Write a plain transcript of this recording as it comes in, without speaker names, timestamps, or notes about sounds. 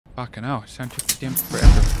Fucking hell, it sounds too damn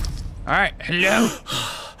forever. Alright, hello!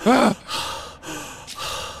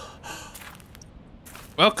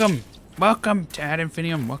 Welcome to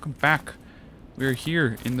Infinitum. Welcome back. We're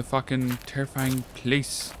here in the fucking terrifying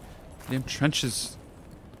place. Damn trenches.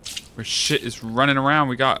 Where shit is running around.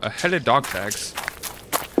 We got a hell of dog tags.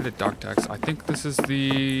 I think this is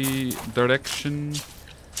the direction.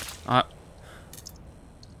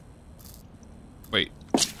 Wait.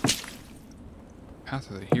 Path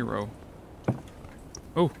of the hero.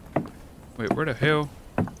 Oh. Wait, where the hell?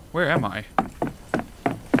 Where am I?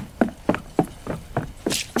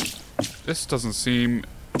 This doesn't seem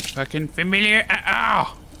fucking familiar at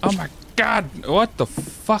all. Oh my god. What the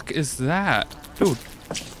fuck is that? Dude.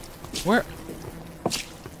 Where?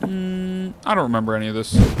 I don't remember any of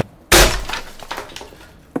this.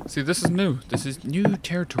 See, this is new. This is new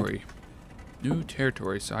territory. New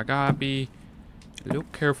territory. So I gotta be a little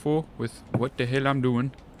careful with what the hell I'm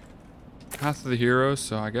doing. Path of the hero.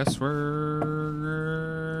 So I guess we're...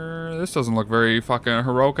 This doesn't look very fucking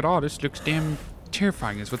heroic at all. This looks damn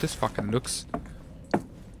terrifying is what this fucking looks.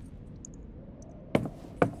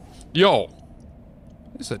 Yo.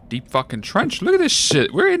 This is a deep fucking trench. Look at this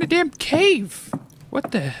shit. We're in a damn cave.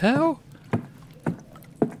 What the hell?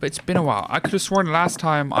 But it's been a while. I could have sworn last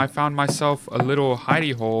time I found myself a little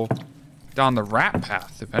hidey hole down the rat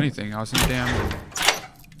path. If anything, I was in a damn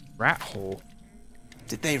rat hole.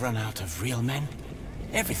 Did they run out of real men?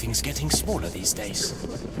 Everything's getting smaller these days.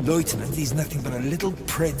 Lieutenant, he's nothing but a little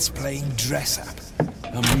prince playing dress-up.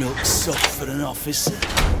 A milksop for an officer.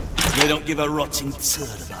 They don't give a rotting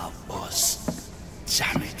turd about us.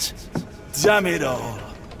 Damn it. Damn it all.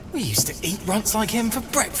 We used to eat runts like him for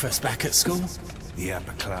breakfast back at school. The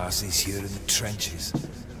upper class is here in the trenches.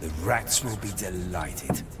 The rats will be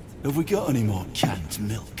delighted. Have we got any more canned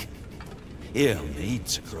milk? He'll need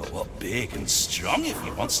to grow up big and strong if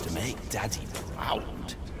he wants to make Daddy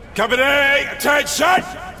proud. Company, attention!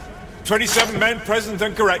 27 men present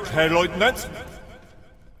and correct, Herr Lieutenant.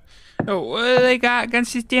 Oh, what do they got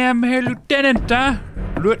against this damn Herr Lieutenant, huh?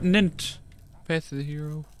 Lieutenant. Path of the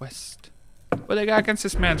hero, west. What they got against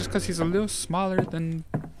this man? Just because he's a little smaller than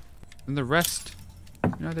the rest.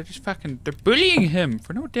 You know, they're just fucking... They're bullying him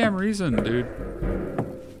for no damn reason, dude.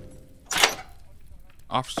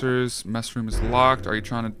 Officers, mess room is locked. Are you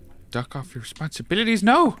trying to duck off your responsibilities?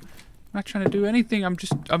 No! I'm not trying to do anything. I'm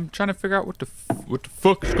trying to figure out what the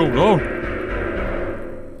fuck is going on.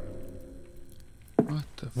 What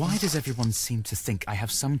the Why does everyone seem to think I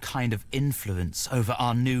have some kind of influence over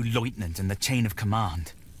our new lieutenant in the chain of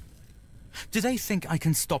command? Do they think I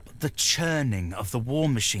can stop the churning of the war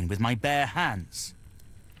machine with my bare hands?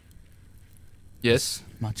 Yes.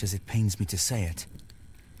 Much as it pains me to say it,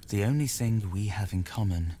 the only thing we have in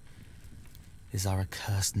common is our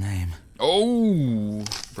accursed name. Oh,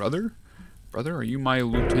 brother? Brother, are you my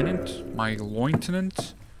lieutenant? My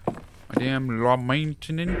lieutenant? My damn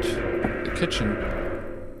lieutenant? The kitchen.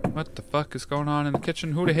 What the fuck is going on in the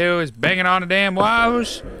kitchen? Who the hell is banging on the damn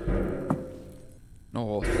walls?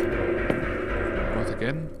 North. North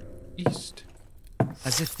again? East.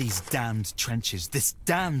 As if these damned trenches, this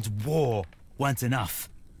damned war, weren't enough.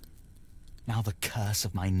 Now the curse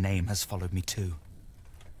of my name has followed me too.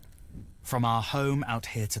 From our home out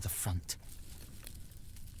here to the front.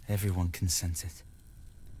 Everyone can sense it.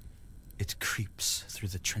 It creeps through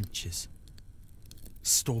the trenches,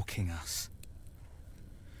 stalking us.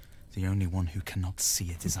 The only one who cannot see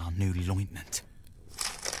it is our new lieutenant.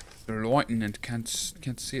 The lieutenant can't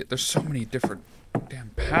see it. There's so many different damn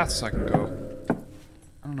paths I can go.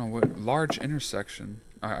 I don't know what large intersection.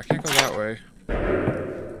 I can't go that way.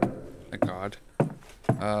 Thank God.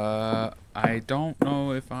 I don't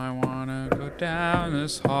know if I wanna go down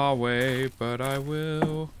this hallway, but I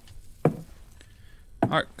will.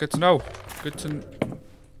 Alright, good to know. Good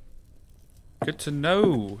to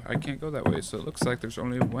know. I can't go that way, so it looks like there's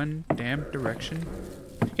only one damn direction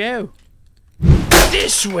to go.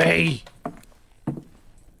 This way!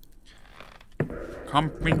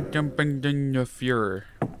 Jumping in the Fuhrer.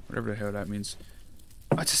 Whatever the hell that means.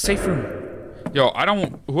 Oh, it's a safe room. Yo, I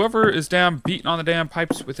don't... Whoever is damn beating on the damn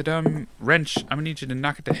pipes with the damn wrench, I'm gonna need you to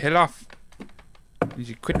knock it the hell off. I need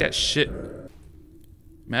you to quit that shit.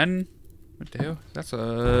 Man. What the hell? That's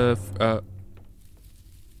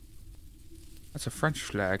a French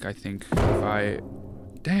flag, I think. If I...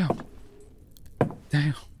 Damn.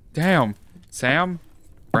 Sam?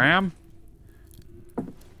 Bram?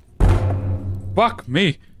 Fuck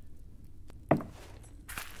me.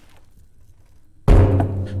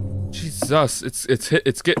 Jesus,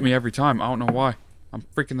 it's getting me every time. I don't know why. I'm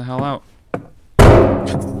freaking the hell out.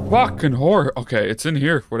 Fucking horror. Okay, it's in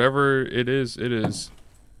here. Whatever it is, it is.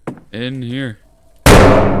 In here. I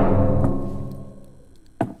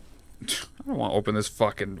don't want to open this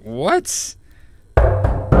fucking... What?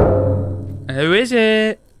 Who is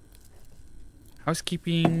it?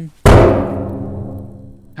 Housekeeping.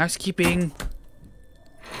 Housekeeping.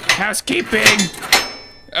 Housekeeping!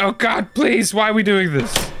 Oh god, please, why are we doing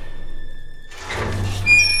this?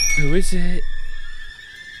 Who is it?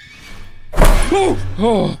 Oh!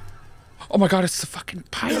 Oh! Oh my god, it's the fucking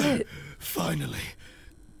pilot! Finally.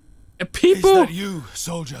 People! Is that you,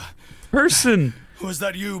 soldier? Person! Was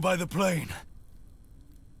that you by the plane?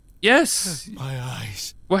 Yes! My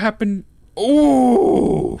eyes. What happened?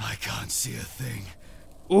 Ooh! I can't see a thing.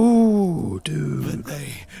 Ooh, dude. But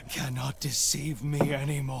they cannot deceive me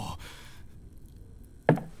anymore.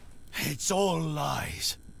 It's all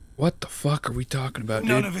lies. What the fuck are we talking about, dude?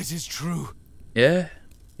 None of it is true. Yeah?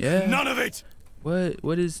 Yeah? None of it!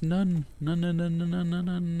 What is none? None of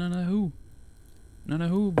who? None of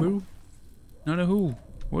who, bro? None of who?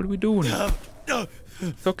 What are we doing?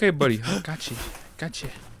 It's okay, buddy. I got you. Got you.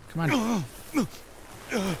 Come on.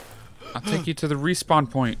 I'll take you to the respawn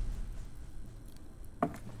point.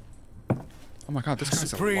 Oh my god, this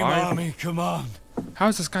guy's Supreme alive. Army Command. How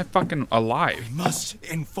is this guy fucking alive? We must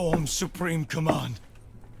inform Supreme Command.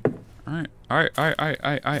 Alright, I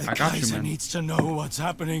got you, Kaiser man. needs to know what's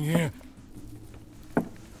happening here.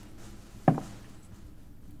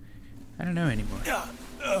 I don't know anymore. There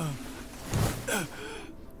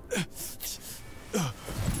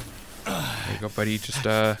you go, buddy. Just,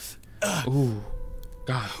 ooh.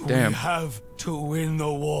 God damn. We have to win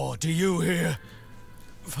the war. Do you hear?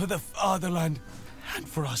 For the fatherland and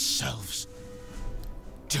for ourselves.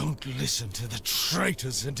 Don't listen to the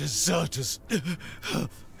traitors and deserters.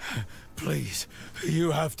 Please,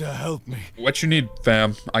 you have to help me. What you need,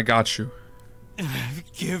 fam? I got you.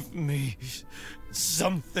 Give me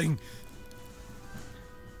something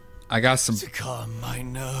I got some. to calm my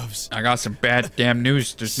nerves. I got some bad damn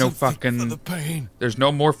news. There's no Something for the fucking. pain. There's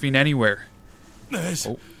no morphine anywhere. There's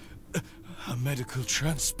Oh. a medical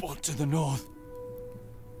transport to the north.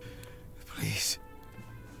 Please,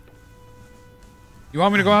 You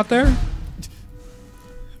want me to go out there?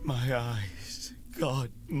 my eyes. God,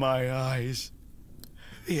 my eyes.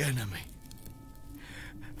 The enemy.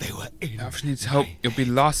 They were in. Alfred needs help. You'll be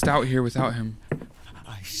lost out here without him.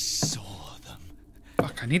 I saw them.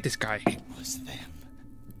 Fuck, I need this guy. It was them.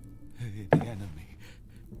 The enemy.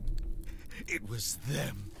 It was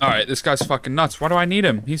them. Alright, this guy's fucking nuts. Why do I need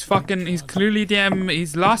him? He's fucking. He's clearly damn.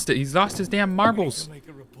 He's lost it. He's lost his damn marbles. Make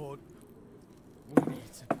a report.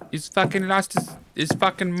 He's fucking lost his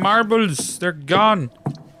fucking marbles. They're gone.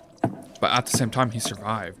 But at the same time, he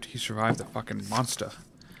survived. He survived the fucking monster.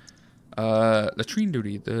 Latrine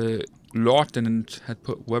duty. The lieutenant had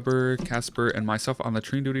put Weber, Casper, and myself on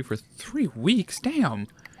latrine duty for 3 weeks. Damn.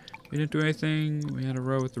 We didn't do anything. We had a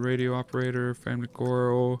row with the radio operator, family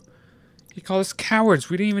quarrel. He called us cowards.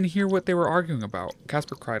 We didn't even hear what they were arguing about.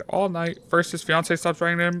 Casper cried all night. First, his fiance stopped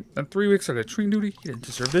writing to him. Then 3 weeks of latrine duty. He didn't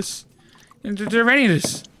deserve this. He didn't deserve any of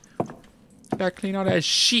this. Gotta clean all that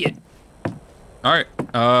shit. Alright.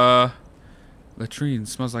 Latrine.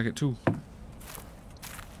 Smells like it too.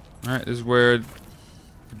 Alright, this is where we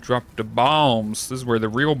drop the bombs. This is where the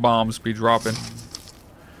real bombs be dropping.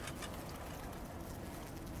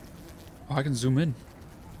 Oh, I can zoom in.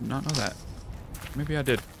 Did not know that. Maybe I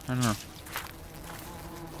did. I don't know.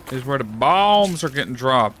 This is where the bombs are getting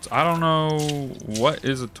dropped. I don't know what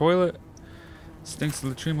is a toilet. Stinks of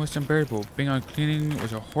latrine was unbearable. Being on cleaning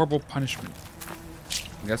was a horrible punishment.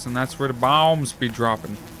 I'm guessing that's where the bombs be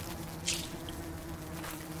dropping.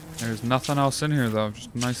 There's nothing else in here though. Just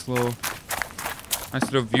a nice little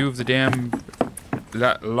view of the damn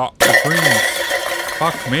latrines.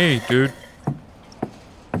 Fuck me, dude.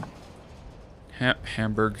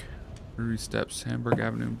 Hamburg Brewery Steps. Hamburg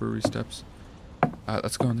Avenue Brewery Steps.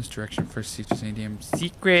 Let's go in this direction first. See if there's any damn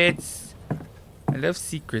secrets. I love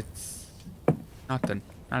secrets. Nothing.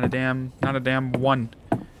 Not a damn one.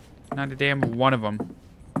 Not a damn one of them.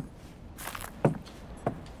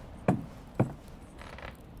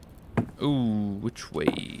 Ooh, which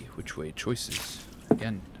way? Which way? Choices.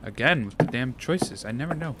 Again with the damn choices. I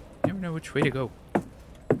never know. Never know which way to go.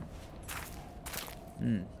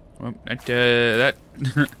 Well,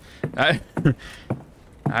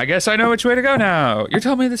 I guess I know which way to go now. You're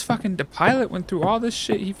telling me this fucking the pilot went through all this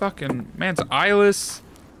shit? He fucking man's eyeless,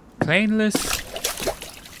 planeless,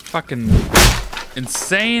 fucking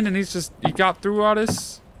insane, and he got through all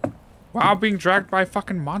this while being dragged by a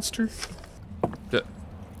fucking monster.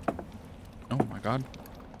 Oh my god.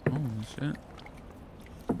 Holy shit.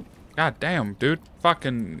 God damn, dude.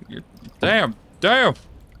 Fucking damn.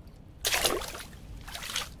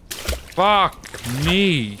 Fuck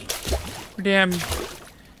me. We're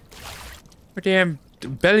damn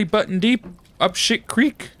belly button deep up shit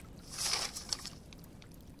creek.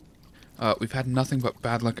 We've had nothing but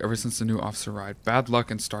bad luck ever since the new officer arrived. Bad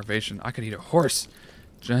luck and starvation. I could eat a horse.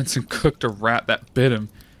 Jensen cooked a rat that bit him.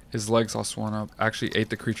 His legs all swollen up. Actually ate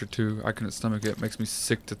the creature too. I couldn't stomach it. Makes me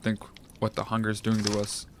sick to think what the hunger is doing to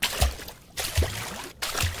us.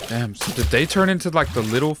 Damn, so did they turn into like the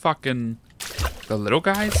little fucking... the little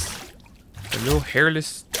guys? The little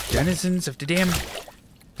hairless denizens of the damn...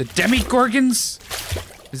 the demigorgons?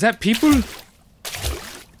 Is that people?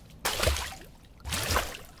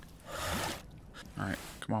 Alright,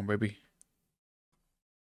 come on, baby.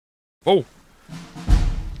 Oh!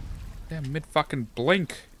 Damn, mid-fucking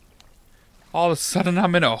blink. All of a sudden,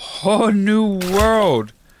 I'm in a whole new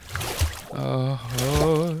world. A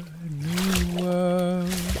whole new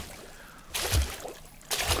world.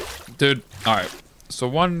 Dude, alright. So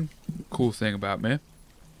one cool thing about me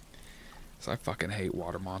is I fucking hate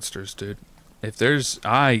water monsters, dude. If there's...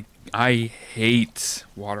 I hate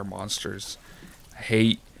water monsters. I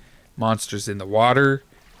hate monsters in the water.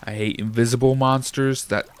 I hate invisible monsters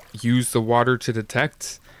that use the water to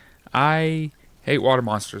detect. I hate water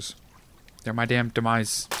monsters. They're my damn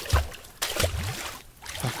demise.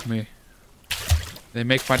 Fuck me. They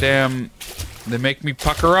make my damn... they make me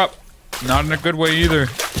pucker up. Not in a good way either.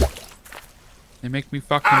 They make me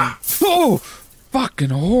fucking... oh! Fucking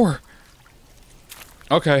whore.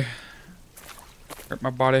 Okay. Hurt my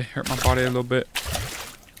body a little bit.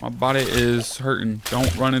 My body is hurting.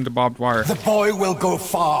 Don't run into barbed wire. The boy will go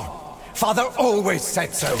far. Father always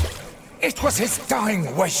said so. It was his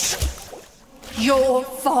dying wish. Your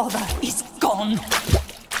father is gone.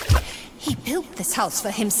 He built this house for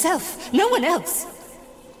himself, no one else.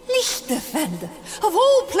 Lichterfelde, of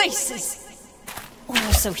all places.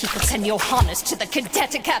 Also, he could send Johannes to the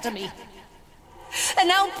Cadet Academy. And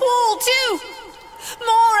now Paul, too.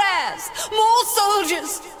 More heirs, more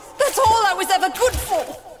soldiers. That's all I was ever good for.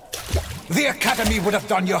 The Academy would have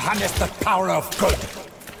done Johannes the power of good.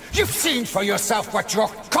 You've seen for yourself what your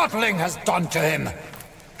coddling has done to him.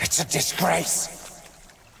 It's a disgrace.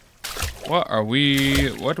 What are we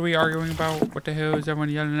arguing about? What the hell is everyone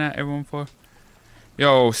yelling at everyone for?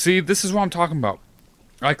 Yo, see, this is what I'm talking about.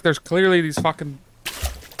 Like, there's clearly these fucking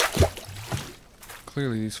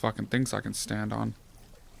things I can stand on.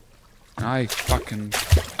 And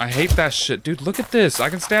I hate that shit. Dude, look at this. I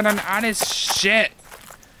can stand on honest shit.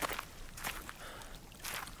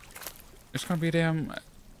 There's gonna be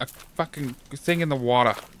a fucking thing in the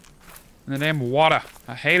water. In the damn water.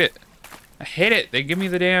 I hate it. I hate it. They give me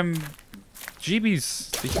the damn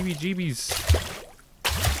jeebies. They give me jeebies.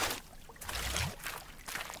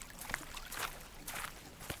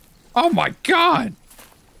 Oh my god!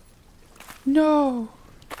 No!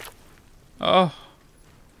 Oh.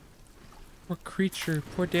 Poor creature.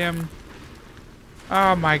 Poor damn...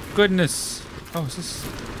 oh my goodness. Oh, is this...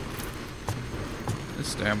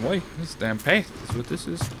 this damn way. This damn path. That's what this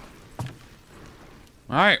is.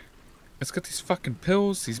 Alright. Let's get these fucking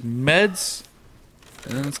pills, these meds.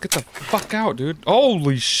 And then let's get the fuck out, dude.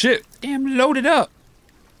 Holy shit. Damn loaded up.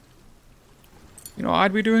 You know what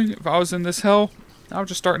I'd be doing if I was in this hell? I would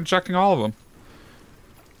just start injecting all of them.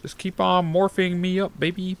 Just keep on morphing me up,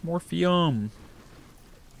 baby. Morphium.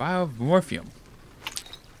 Biomorphium.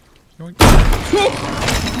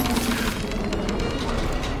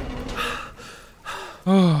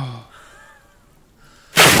 Oh.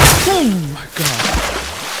 Oh my god.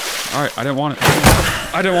 Alright, I didn't want it.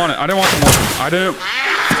 I didn't want it. I didn't want the morphine. I didn't...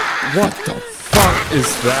 what the fuck is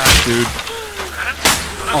that, dude?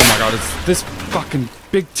 Oh my god, it's this fucking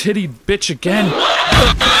big titty bitch again.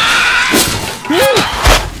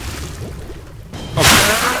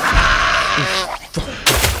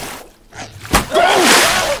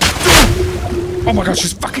 Oh my god,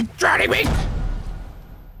 she's fucking drowning me!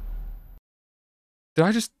 Did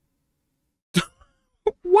I just...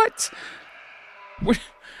 what? What?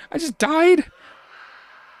 I just died?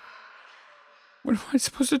 What am I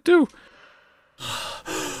supposed to do?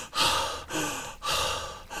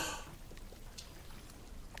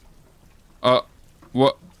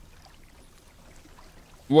 What?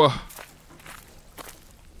 What?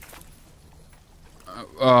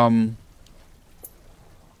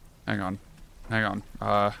 Hang on.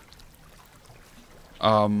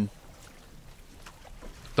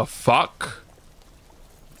 The fuck?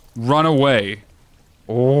 Run away.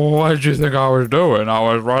 What did you think I was doing? I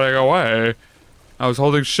was running away. I was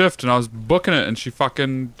holding shift and I was booking it and she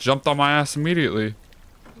fucking jumped on my ass immediately.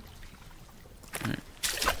 Right.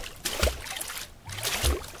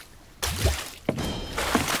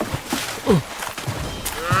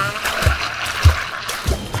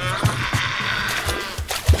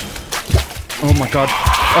 Oh my god.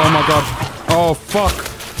 Oh my god. Oh fuck.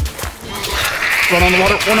 Run on the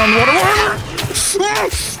water. Run on the water. Run! Oh,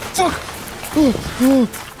 fuck.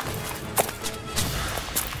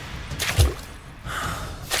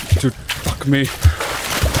 Dude, fuck me.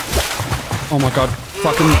 Oh my god.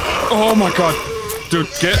 Fucking. Oh my god. Dude,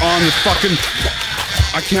 get on the fucking.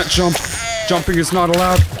 I can't jump. Jumping is not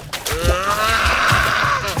allowed.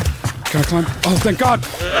 Can I climb? Oh, thank god.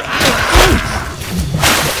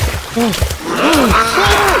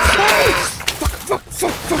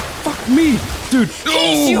 Fuck me, dude.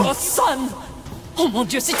 He's your son. Oh mon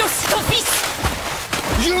Dieu, c'est ton fils.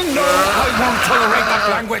 You know I won't tolerate that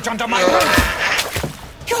language under my roof!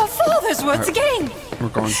 Your father's words again. We're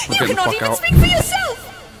going. We're You getting the cannot fuck even out. speak for yourself.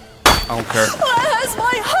 I don't care. Where has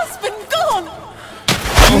my husband gone?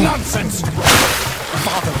 Nonsense!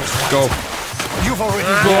 Father was right. Go. You've already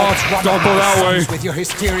Go lost on. one Don't of go my that sons way. with your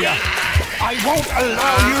hysteria. I won't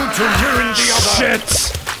allow you to ruin the other. Shit.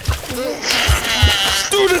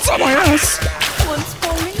 Dude, it's on my ass. Once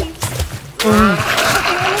more leaves.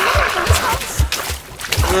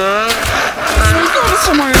 God, it's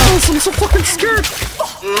on my ass. I'm so fucking scared.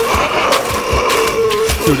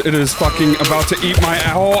 Dude, it is fucking about to eat my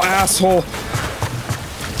whole asshole.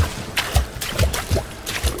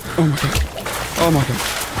 Oh my god. Oh my god.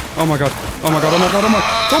 Oh my god. Oh my god. Oh my god. Oh my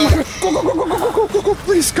god. Oh my god. Go, go, go, go, go, go, go, go.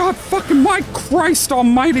 Please, God, fucking my Christ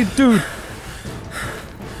almighty, dude.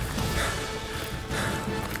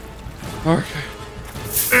 Okay.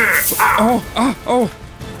 Oh.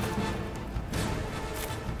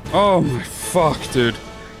 Oh my fuck, dude.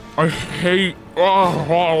 I hate.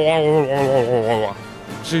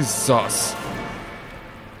 Jesus.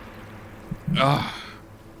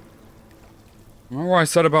 Remember what I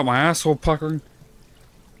said about my asshole puckering?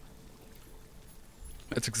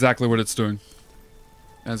 That's exactly what it's doing.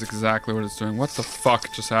 That's exactly what it's doing. What the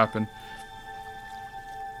fuck just happened?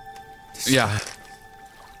 Yeah.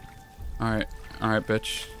 Alright,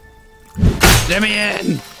 bitch. Let me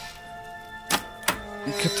in!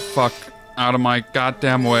 Get the fuck out of my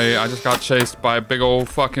goddamn way. I just got chased by a big old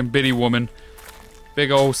fucking bitty woman.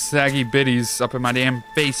 Big old saggy bitties up in my damn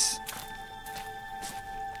face.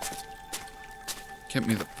 Get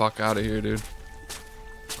me the fuck out of here, dude.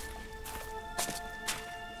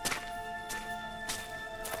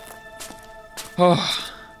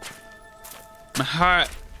 Oh. My heart.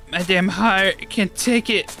 My damn heart. I can't take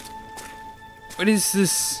it. What is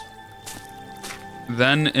this?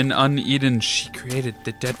 Then in Uneden, she created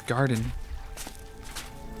the dead garden.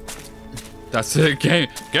 That's it.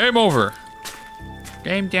 Game over.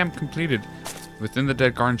 Game damn completed. Within the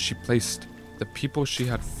dead garden, she placed the people she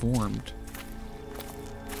had formed.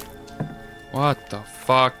 What the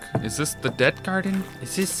fuck? Is this the dead garden?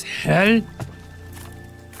 Is this hell?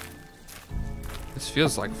 This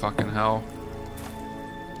feels like fucking hell.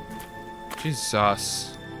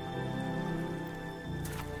 Jesus.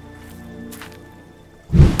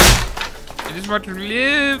 I just want to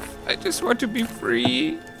live. I just want to be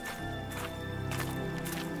free.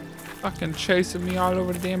 Fucking chasing me all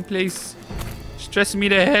over the damn place. Stressing me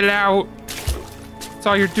the hell out. That's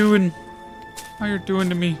all you're doing. All you're doing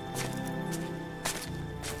to me.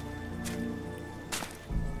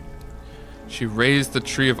 She raised the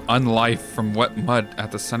tree of unlife from wet mud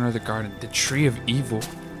at the center of the garden. The tree of evil.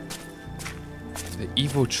 The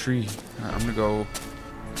evil tree. Alright, I'm gonna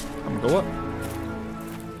go up.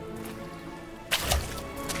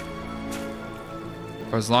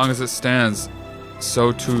 For as long as it stands,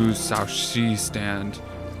 so too shall she stand,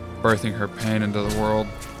 birthing her pain into the world.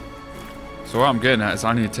 So what I'm getting at is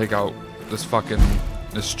I need to take out this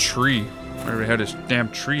tree. Wherever the hell this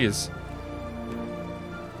damn tree is.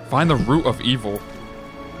 Find the root of evil.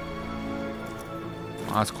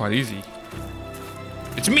 Oh, that's quite easy.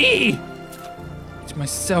 It's me! It's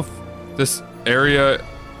myself. In this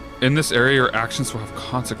area, your actions will have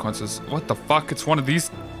consequences. What the fuck? It's one of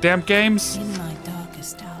these damn games? In my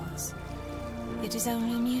darkest hours, it is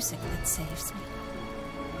only music that saves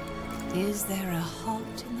me. Is there a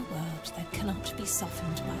heart in the world that cannot be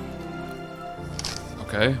softened by it?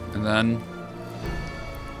 Okay, and then...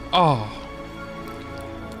 Oh.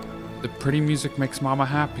 The pretty music makes mama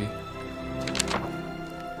happy.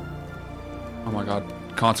 Oh my god.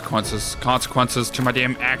 Consequences. Consequences to my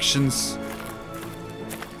damn actions.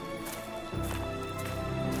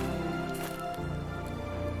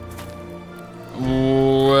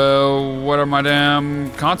 Well, what are my damn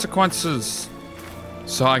consequences?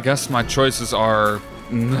 So I guess my choices are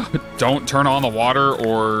don't turn on the water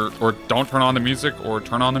or don't turn on the music or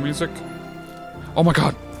turn on the music. Oh my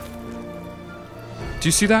god. Do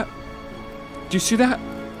you see that? Do you see that?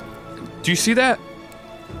 Do you see that?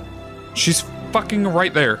 She's fucking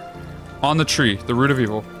right there. On the tree. The root of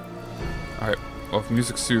evil. Alright. Well, if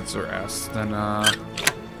music soothes her ass, then, I'm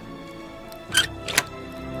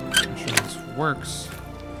sure this works.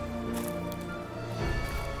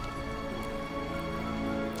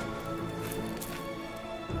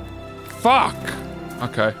 Fuck!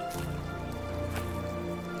 Okay.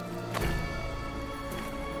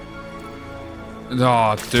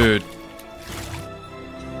 Oh, dude.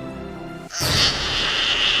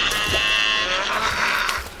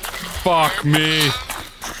 Fuck me.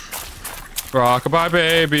 Rockabye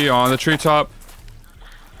baby on the treetop.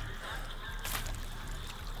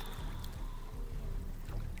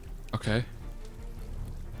 Okay.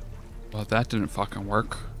 Well, that didn't fucking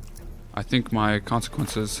work. I think my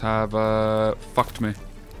consequences have, fucked me.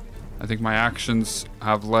 I think my actions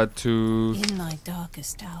have led to... In my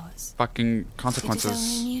darkest hours... fucking consequences. It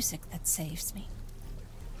is only music that saves me.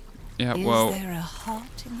 Yeah, well... Is there a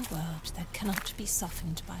heart in the world that cannot be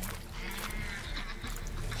softened by it?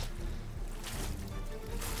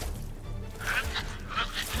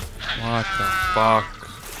 What the fuck?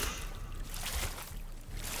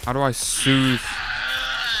 How do I soothe?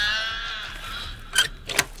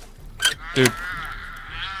 Dude.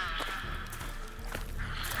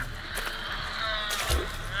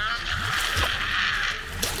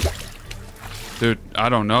 Dude, I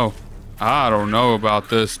don't know. I don't know about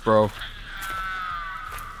this, bro.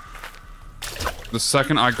 The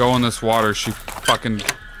second I go in this water, she fucking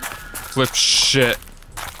flips shit.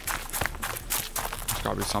 There's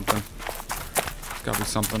gotta be something. There's gotta be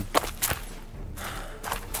something.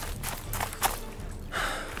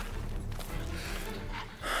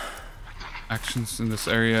 Actions in this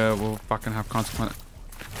area will fucking have consequences.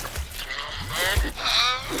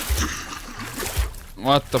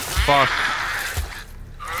 What the fuck?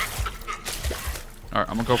 Alright,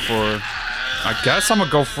 I'm gonna go for... I guess I'm gonna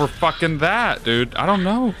go for fucking that, dude. I don't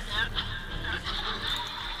know.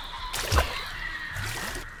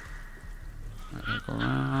 Alright, go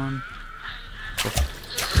around.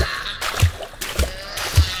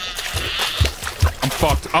 I'm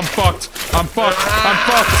fucked. I'm fucked. I'm fucked. I'm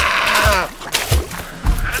fucked.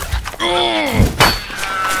 Oh.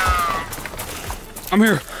 I'm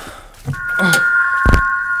here. Oh.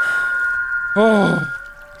 Oh.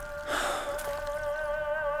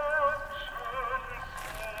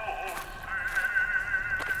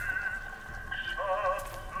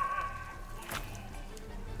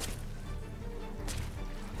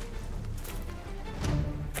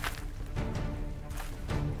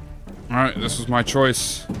 Alright, this was my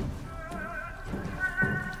choice.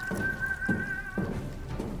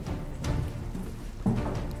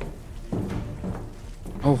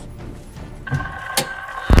 Oh.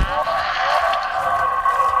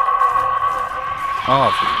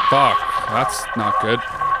 Oh, fuck. That's not good.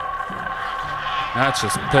 That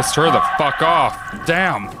just pissed her the fuck off.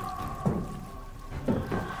 Damn.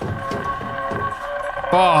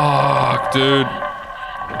 Fuck, dude.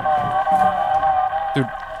 Dude.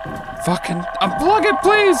 Fucking unplug it,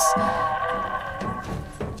 please!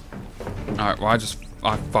 Alright, well,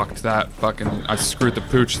 I fucked that. Fucking, I screwed the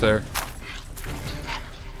pooch there.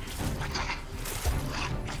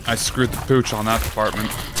 I screwed the pooch on that department.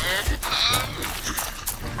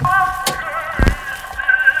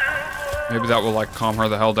 Maybe that will, like, calm her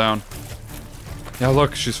the hell down. Yeah,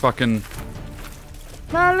 look, she's fucking...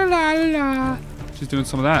 La la la la la. She's doing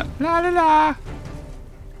some of that. La la la.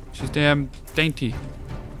 She's damn dainty.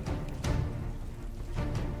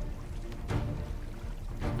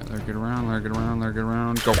 Let her get around, let her get around, let her get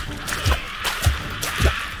around. Go.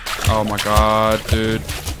 Oh my god, dude.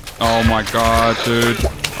 Oh my god, dude.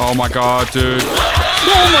 Oh my god, dude.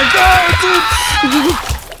 Oh my god, dude.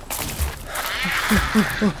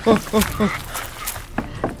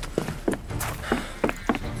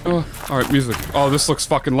 Oh, alright, music. Oh, this looks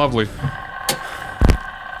fucking lovely.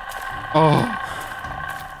 Oh.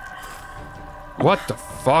 What the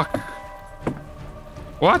fuck?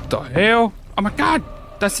 What the hell? Oh my god!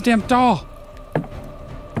 That's the damn doll!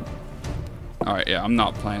 Alright, yeah, I'm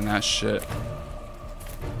not playing that shit.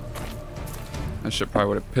 That shit probably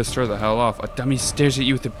would have pissed her the hell off. A dummy stares at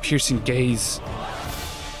you with a piercing gaze.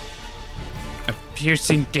 A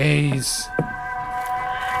piercing gaze.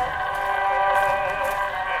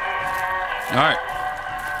 Alright.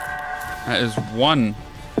 That is one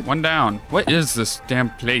down. What is this damn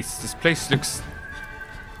place? This place looks...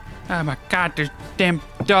 Oh my god, there's damn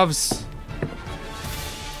doves.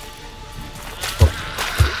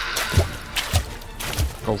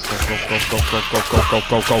 Go, go, go, go, go, go, go, go,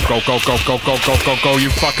 go, go, go, go, go, go, go, go, go, go, go, you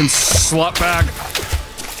fucking slut bag.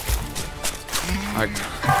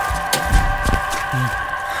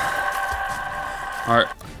 Alright,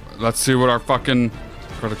 let's see what our fucking...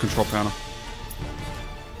 Go to the control panel.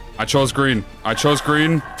 I chose green. I chose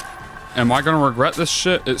green. Am I gonna regret this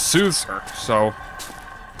shit? It soothes her, so...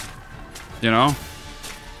 You know?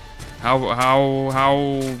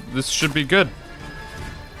 How... This should be good.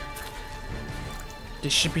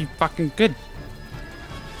 This should be fucking good.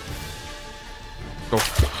 Go.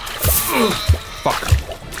 Fuck.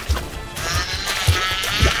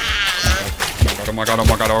 Oh my god, oh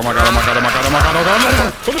my god, oh my god, oh my god, oh my god, oh my god, oh my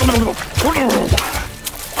god, oh my god.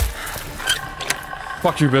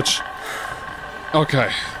 Fuck you, bitch.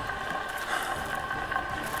 Okay.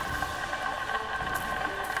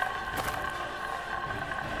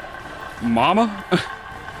 Mama?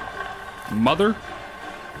 Mother?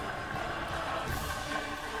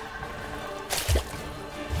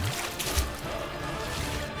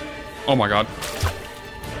 Oh my god.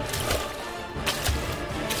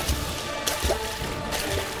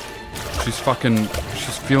 She's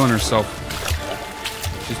feeling herself.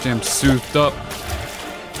 She's damn soothed up.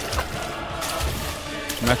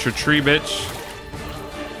 Metro tree, bitch.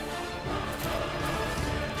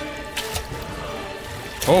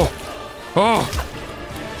 Oh. Oh.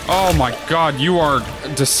 Oh my god, you are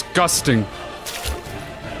disgusting.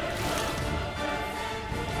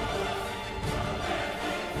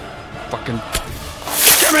 Fucking...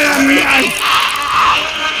 Give me that knife!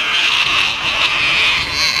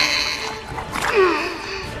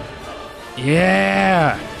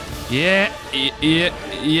 Yeah! Yeah!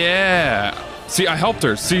 Yeah! See, I helped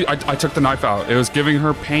her. See, I took the knife out. It was giving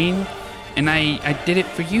her pain, and I did it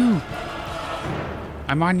for you.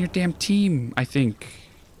 I'm on your damn team, I think.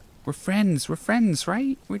 We're friends,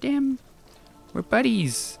 right? We're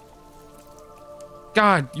buddies.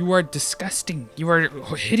 God, you are disgusting. You are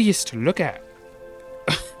hideous to look at.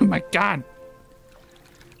 Oh my god.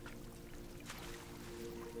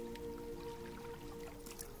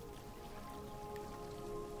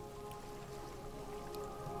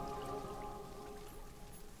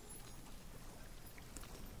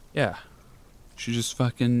 Yeah. She just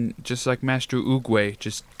fucking, just like Master Oogway,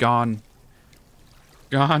 just gone.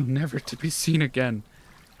 Gone, never to be seen again.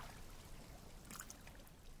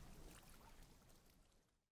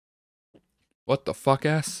 What the fuck,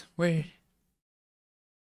 ass? Wait.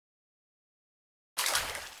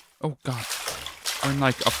 Oh god. I'm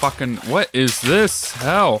like a fucking, what is this?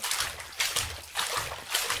 Hell.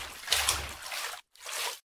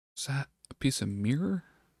 Is that a piece of mirror?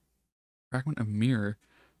 Fragment of mirror.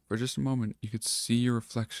 For just a moment, you could see your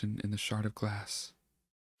reflection in the shard of glass.